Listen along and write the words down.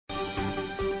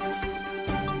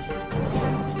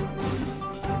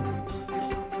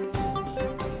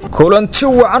kulanti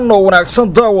wacan oo wanaagsan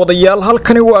daawadayaal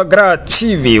halkani waa Qaadey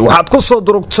TV waxaad ku soo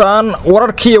durugtaan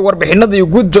wararkii warbixinadii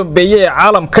ugu dambeeyay ee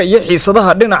caalamka iyo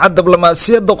xiisadaha dhinaca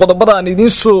diblomaasiyadda qodobada aan idin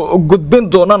soo gudbin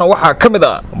doonana waxa kamid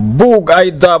ah buug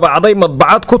ay daabacday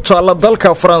madbacad ku taala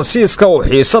dalka Faransiiska oo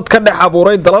xiisad ka dhex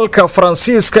abuuray dalalka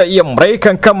Faransiiska iyo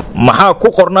Mareykanka maxaa ku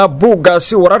qornaa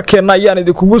buuggaasi wararkeena ayaan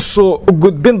idinku soo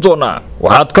gudbin doonaa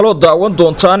waxaad kaloo daawan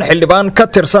doontaan xildhibaan ka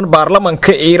tirsan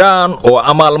baarlamaanka Iiraan oo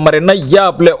amaalmarina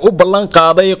yaab leh u ballan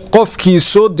qaaday qofkii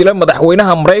soo dilay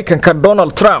madaxweynaha Mareykanka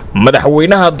Donald Trump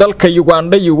madaxweynaha dalka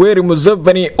Uganda Yoweri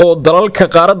Museveni oo dalalka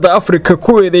qaaradda Afrika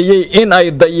ku eedeeyay in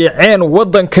ay dayaceen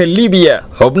wadanka Libya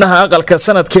xubnaha aqalka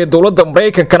sanadkii dawladda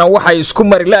Mareykankana waxay isku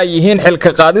mari laayihiin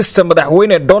xilka qaadista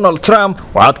madaxweyne Donald Trump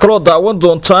waxaad kaloo daawan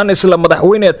doontaan isla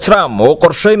madaxweyne Trump oo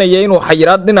qorsheynaya inuu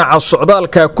xayiraad dhinaca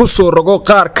socdaalka ku soo rogo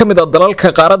qaar kamid ah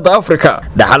dalalka qaaradda Afrika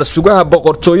dhaxal sugaha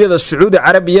boqortooyada Sacuudi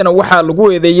Carabiyana waxa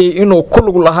lagu eedeeyay inuu ku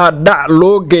lug lahaa dhac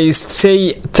loo geystay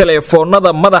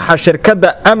telefoonada madaxa shirkadda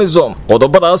Amazon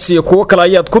qodobadaas iyo kuwa kale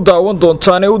ayaad ku daawan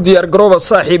doontaan u diyaar garooba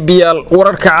saaxiibayaal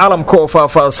wararka caalamka oo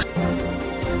faahfaahsan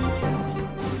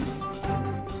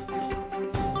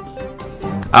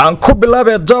aan ku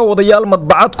bilaabay daawadayaal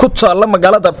madbacad ku taala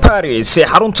magaalada Paris ee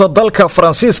xarunta dalka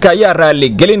Faransiiska ayaa raali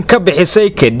gelin ka bixisay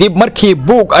kadib markii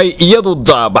buug ay iyadu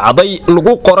daabacday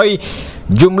lagu qoray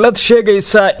jumlad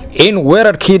sheegaysa in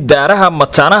weerarkii daaraha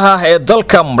mataanaha ee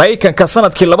dalka Mareykanka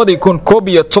sanadkii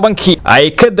 2011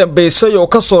 ay ka dambeysay oo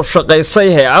ka soo shaqeysay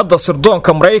hay'adda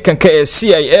sirdoonka Mareykanka ee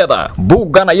CIA-da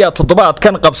buuggan ayaa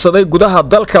toddobaadkan qabsaday gudaha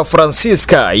dalka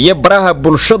Faransiiska iyo baraha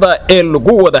bulshada ee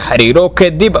lagu wada xiriiro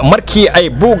kadib markii ay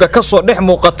buugga ka soo dhex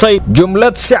muuqatay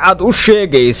jumlad si cad u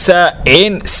sheegaysa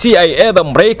in CIA-da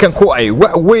Mareykanku ay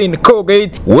wax weyn ka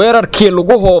ogeyd weerarkii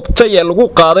lagu hoobtay ee lagu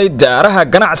qaaday daaraha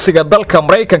ganacsiga dalka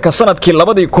Mareykanka sanadkii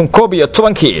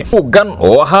 2011 buuggan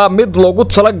oo ahaa mid loogu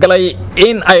talagalay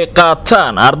in ay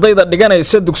qaataan ardayda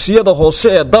dhiganaysa dugsiyada hoose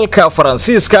ee dalka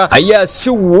Faransiiska ayaa si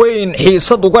weyn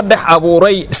xiisad uga dhex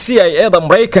abuuray CIA-da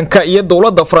Mareykanka iyo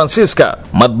dawladda Faransiiska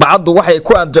madbacaddu waxay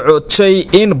ku andacootay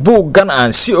in buuggan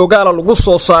aan si ogaala lagu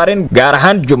soo saarin gaar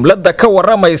ahaan jumlada ka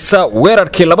waramaysa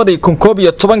weerarkii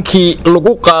 2011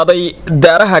 lagu qaaday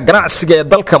daaraha ganacsiga ee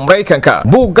dalka Mareykanka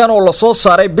buuggan oo la soo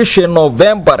saaray bishii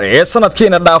November ee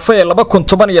sanadkiina dhaafay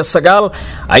 2019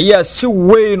 ayaa si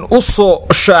weyn u soo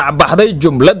shaacbaxday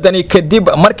jumladani kadib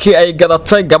markii ay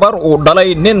gadatay gabar uu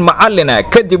dhalay nin macallina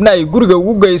kadibna ay guriga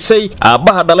ugu geysay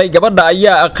aabaha dhalay gabadha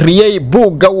ayaa aqriyay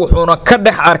buugga wuxuuna ka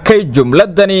dhex arkay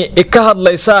jumladani ka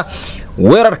hadlaysa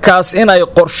weerarkaas in ay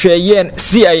qorsheeyeen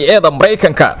CIA-da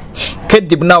Mareykanka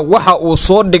kadibna waxa uu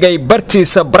soo dhigay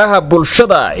bartiisa baraha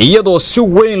bulshada iyadoo si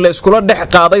weyn la iskula dhex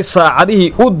qaaday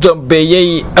saacadihii u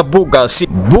dambeeyay buuggaasi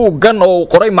buuggan oo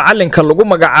qoray macalinka lagu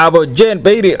magacaabo Jean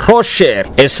Bayri Rocher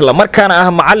isla markaana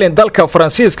ah macallin dalka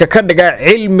Faransiiska ka dhiga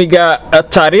cilmiga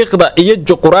taariikhda iyo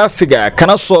juqraafiga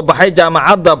kana soo baxay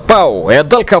jaamacadda Pau ee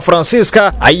dalka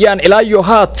Faransiiska ayaan ilaa iyo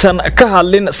haatan ka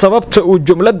hadlin sababta uu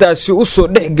jumladaasi u soo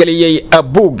dhexgeliyay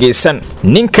buuggiisan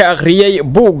ninka akhriyay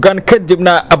buuggan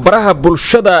kadibna baraha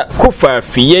bulshada ku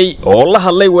faafiyay oo la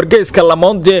hadlay wargeyska Le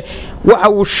Monde waxa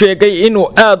uu sheegay inuu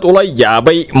aad ula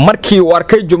yaabay markii uu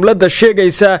arkay jumlada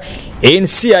sheegaysa in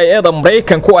CIA-da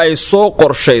Mareykanku ay soo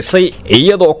qorshaysay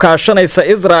iyadoo kaashanaysa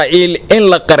Israa'iil in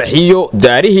la qarxiyo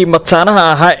daarihii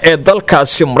mataanaha ahaa ee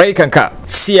dalkaasi Mareykanka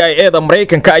CIA-da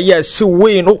Mareykanka ayaa si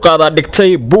weyn u qaada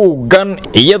dhigtay buuggan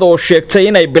iyadoo sheegtay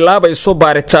inay bilaabayso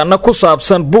baaritaano ku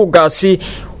saabsan buuggaasi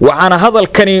waxaana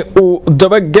hadalkani uu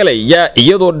dabagelaya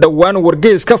iyadoo dhawaan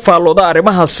wargeys ka faallooda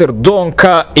arrimaha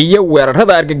sirdoonka iyo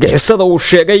weerarada argagixisada uu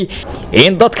sheegay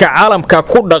in dadka caalamka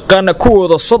ku dhaqan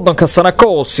kuwooda 30 sano ka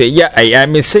hooseeya ay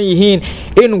aaminsan yihiin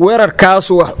in weerarkaas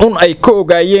wax un ay ka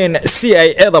ogaayeen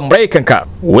CIA-da Mareykanka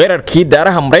weerarkii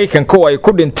daaraha Mareykanka oo ay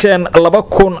ku dhinteen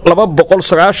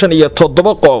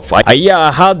 2297 qof ayaa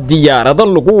ahaa diyaarado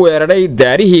lagu weeraray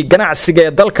daarihii ganacsiga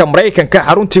ee dalka Mareykanka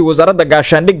xaruntii wasaaradda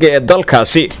gaashaandhigga ee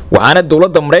dalkaasi waxaana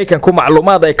dawladda Mareykanku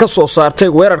macluumaad ay ka soo saartay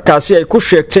weerarkaasi ay ku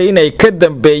sheegtay inay ka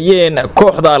dambeeyeen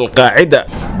kooxda Al-Qaacida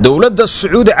dawladda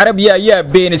Sacuudi Carabiya ayaa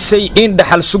beenisay in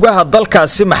dhaxal sugaha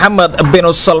dalkaasi Mohammed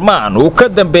bin Salman uu ka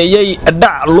dambeeyay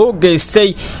dhac loo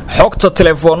geystay xogta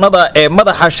telefoonada ee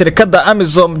madaxa shirkadda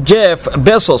Amazon Jeff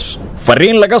Bezos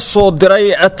fariin laga soo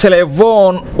diray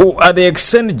telefoon uu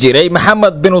adeegsan jiray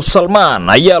Mohammed bin Salman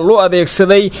ayaa loo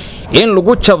adeegsaday in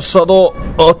lagu jabsado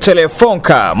oo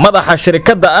telefoonka madaxa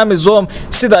shirkadda Amazon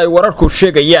sida ay wararku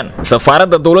sheegayaan.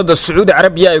 Safaaradda dawladda Sacuudi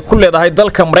Carabiya ay ku leedahay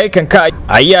dalka Mareykanka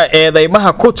ayaa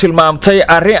eedeymaha ku tilmaamtay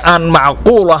arrin aan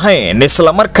macquul ahayn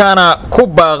isla markaana ku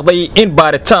baaqday in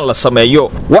baaritaan la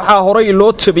sameeyo. Waxaa horay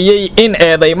loo tabiyay in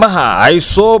eedeymaha ay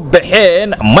soo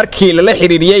baxeen markii la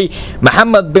xiriiriyay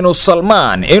Maxamed bin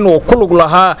Salmaan inuu ku lug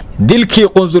lahaa dilkii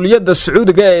qunsuliyadda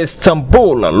Sacuudiga ee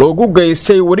Istanbul loogu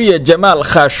geystay wariye Jamal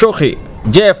Khashoggi.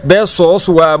 Jeff Bezos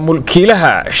waa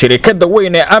mulkiilaha shirkadda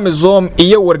weyn ee Amazon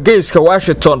iyo wargeyska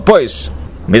Washington Post.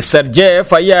 Mr.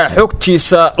 Jeff ayaa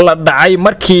xogtiisa la dhacay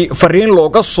markii fariin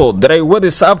looga soo diray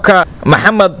WhatsApp-ka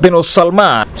Maxamed bin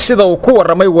Salmaan sida uu ku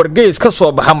waramay wargeys ka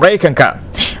soo baxa Mareykanka.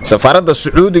 Safaaradda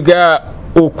Sacuudiga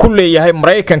uu ku leeyahay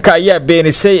Mareykanka ayaa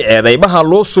beenisay eedeymaha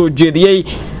loo soo jeediyay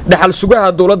dhaxal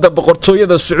sugaha dawladda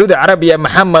boqortooyada Sacuudi Carabiya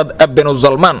Maxamed bin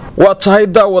Salmaan. Waa tahay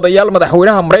daawadayaal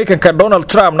madaxweynaha Mareykanka Donald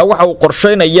Trumpna waxa uu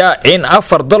qorsheynayaa in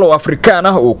 4 dal oo Afrikaan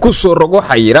ah uu ku soo rogo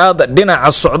xayiraad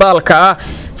dhinaca socdaalka ah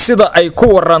sida ay ku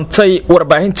warantay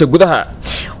warbaahinta gudaha.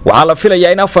 waxaa la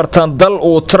filayaa in 4 dal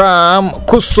uu Trump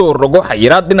ku soo rogo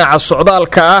xayiraad dhinaca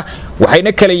socdaalka ah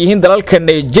waxayna kala yihiin dalalka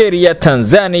Nigeria,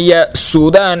 Tanzania,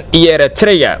 Sudan iyo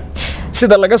Eritrea.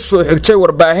 sida laga soo xigtay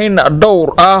warbaahin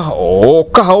dhowr ah oo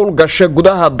ka howlgasha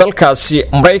gudaha dalkaasi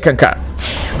Mareykanka.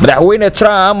 madaxweyne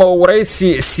Trump oo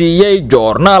waraysi siiyay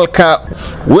joornaalka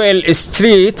Wall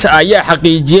Street ayaa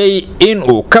xaqiijiyay in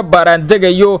uu ka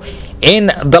baaraandegayo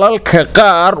in dalalka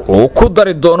qaar uu ku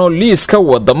dari doono liiska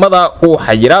wadamada uu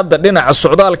xayiraada dhinaca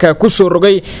socdaalka ku soo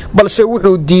rogay, balse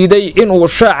wuxuu diiday in uu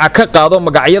shaaca ka qaado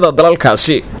magacyada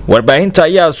dalalkaasi. warbaahinta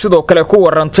ayaa sidoo kale ku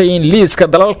warantay in liiska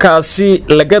dalalkaasi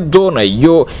laga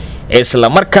doonayo isla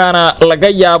markaana laga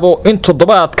yaabo in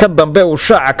toddobaad ka dambe uu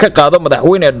shaaca ka qaado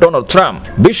madaxweyne Donald Trump.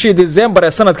 bishii December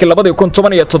ee sanadkii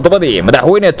 2017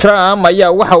 madaxweyne Trump ayaa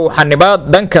waxa uu xanibaad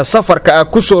dhanka safarka ah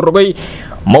ku soo rogay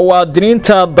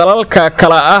muwaadiniinta dalalka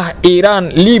kala ah Iran,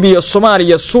 Libya,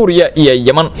 Soomaaliya, Suuriya iyo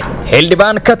Yemen.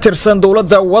 xildhibaan ka tirsan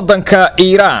dawladda wadanka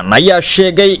Iran ayaa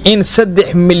sheegay in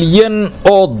 $3 milyan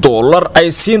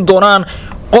ay siin doonaan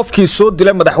qofkii soo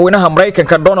dilay madaxweynaha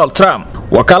Mareykanka Donald Trump.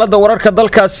 wakaaladda wararka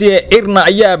dalkaasi ee IRNA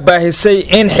ayaa baahisay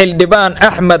in xildhibaan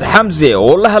Ahmed Hamze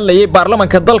oo la hadlayay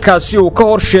baarlamaanka dalkaasi uu ka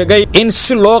hor sheegay in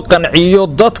si loo qanciyo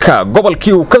dadka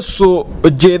gobolkii uu ka soo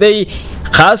jeeday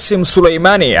Qasim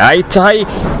Suleymani ay tahay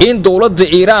in dawladda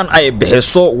Iran ay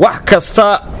bixiso wax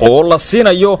kasta oo la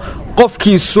siinayo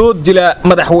qofkii soo dila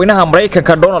madaxweynaha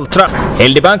Mareykanka Donald Trump.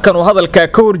 xildhibaankan oo hadalka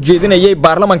ka hor jeedinayay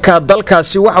baarlamaanka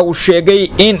dalkaasi waxa uu sheegay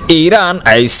in Iran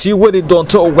ay sii wadi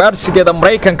doonto ugaarsigeeda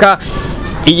Mareykanka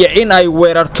iyo in ay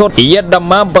weerarto iyo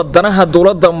dhammaan badanaha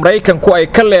dawladda Mareykanku ay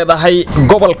ka leedahay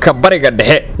gobolka Bariga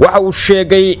Dhexe. waxa uu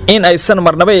sheegay in aysan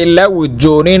marnaba ilaawi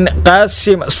doonin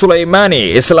Qasim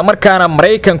Suleymani isla markaana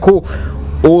Mareykanku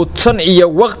uu tan iyo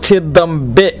waqti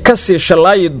dambe ka sii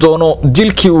shalaayi doono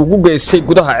dilkii ugu geystay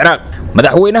gudaha Ciraaq.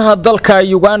 madaxweynaha dalka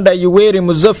Uganda Yoweri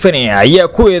Museveni ayaa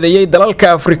ku eedeeyay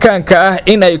dalalka Afrikaanka ah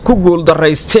in ay ku guul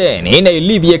daraysteen in ay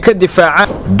Libya ka difaacaan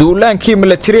duulaankii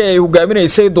military ay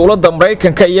hogaaminaysay dawladda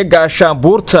Mareykanka iyo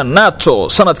gaashaanbuurta NATO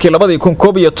sanadkii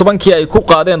 2011 ay ku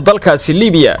qaadeen dalkaasi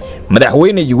Libya.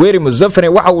 madaxweyne Yoweri Museveni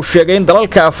waxa uu sheegay in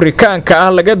dalalka Afrikaanka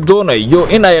ah laga doonayo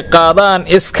in ay qaadaan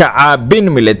iska caabin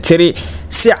military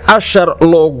si cashar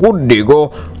loogu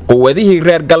dhigo quwadihii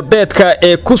reer galbeedka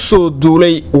ee ku soo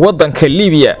duulay wadanka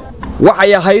Libya.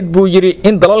 waxay ahayd buu yiri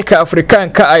in dalalka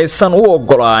Afrikaanka aysan u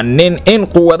ogolaanin in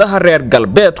quwadaha reer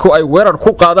galbeedku ay weerar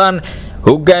ku qaadaan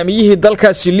hogaamiyihii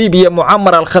dalkaasi Libya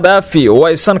Muammar al-Khadafi oo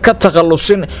aysan ka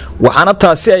takhalusin, waxaana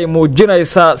taasi ay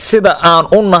muujinaysaa sida aan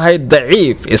u nahay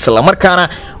daciif isla markaana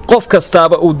qof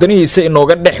kastaaba uu danihiisa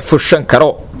inooga dhex fushan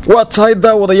karo. waa tahay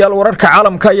daawadayaal wararka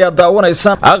caalamka ayaa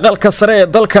daawanaysan. aqalka sare ee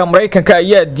dalka Mareykanka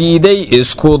ayaa diiday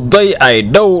isku day ay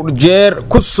dhowr jeer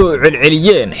ku soo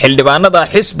celceliyeen xildhibaanada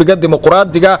xisbiga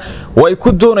dimuqraadiga oo ay ku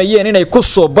doonayeen inay ku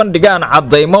soo bandhigaan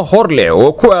cadeymo hor leh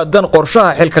oo ku aadan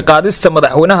qorshaha xilka qaadista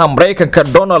madaxweynaha Mareykanka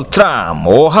Donald Trump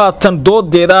oo haatan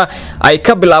doodeeda ay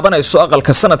ka bilaabanayso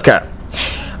aqalka sanadka.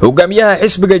 hogaamiyaha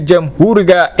xisbiga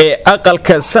jamhuuriga ee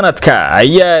aqalka sanadka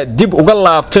ayaa dib uga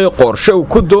laabtay qorshe uu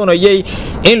ku doonayay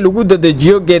in lagu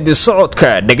dadejiyo geedi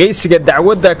socodka dhageysiga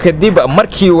dacwadda kadib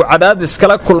markii uu cadaadis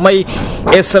kala kulmay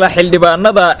isla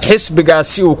xildhibaanada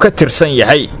xisbigaasi uu ka tirsan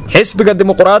yahay. xisbiga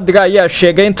dimuqraadiga ayaa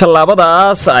sheegay in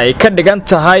tallaabadaas ay ka dhigan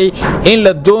tahay in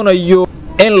la doonayo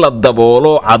in la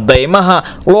daboolo cadeymaha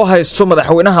loo haysto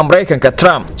madaxweynaha Mareykanka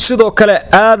Trump. sidoo kale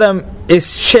Adam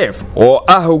Schiff oo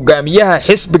ah hogaamiyaha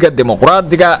xisbiga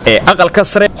dimuqraadiga ee aqalka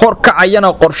sare horkacayana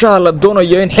qorshaha la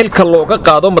doonayo in xilka looga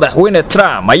qaado madaxweyne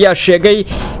Trump ayaa sheegay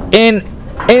in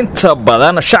inta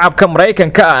badan shacabka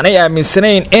Mareykanka aanay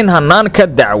aaminsanayn in hanaanka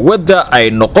dacwadda ay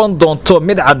noqon doonto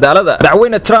mid cadaalada.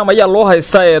 Madaxweyne Trump ayaa loo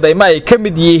haystaa eedeymo ay ka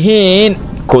mid yihiin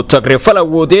ku tagrifal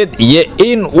awoodeed iyo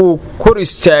in uu kor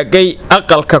istaagay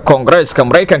aqalka Koongareeska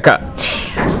Mareykanka.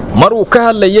 mar uu ka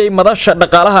hadlayay madasha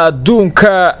dhaqaalaha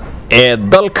adduunka ee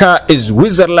dalka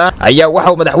Switzerland ayaa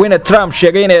waxa uu madaxweyne Trump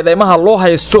sheegay in eedeymaha loo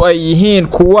haysto ay yihiin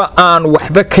kuwa aan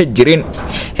waxba ka jirin.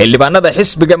 xildhibaanada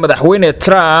xisbiga madaxweyne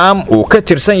Trump uu ka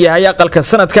tirsan yahay aqalka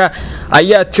sanadka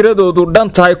ayaa tiradoodu dhan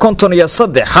tahay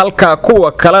 53 halka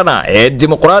kuwa kalena ee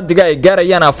dimuqraadiga ay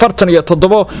gaarayaan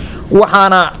 47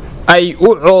 waxaana ay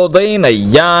u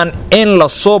coodeynayaan in la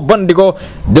soo bandhigo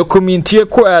dokumentiyo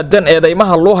ku aadan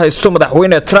eedeymaha loo haysto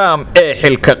madaxweyne Trump ee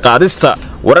xilka qaadista.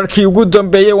 wararkii ugu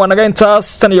dambeeyay waa naga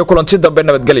intaas tan iyo kulanti dambe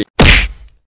nabadgelyo.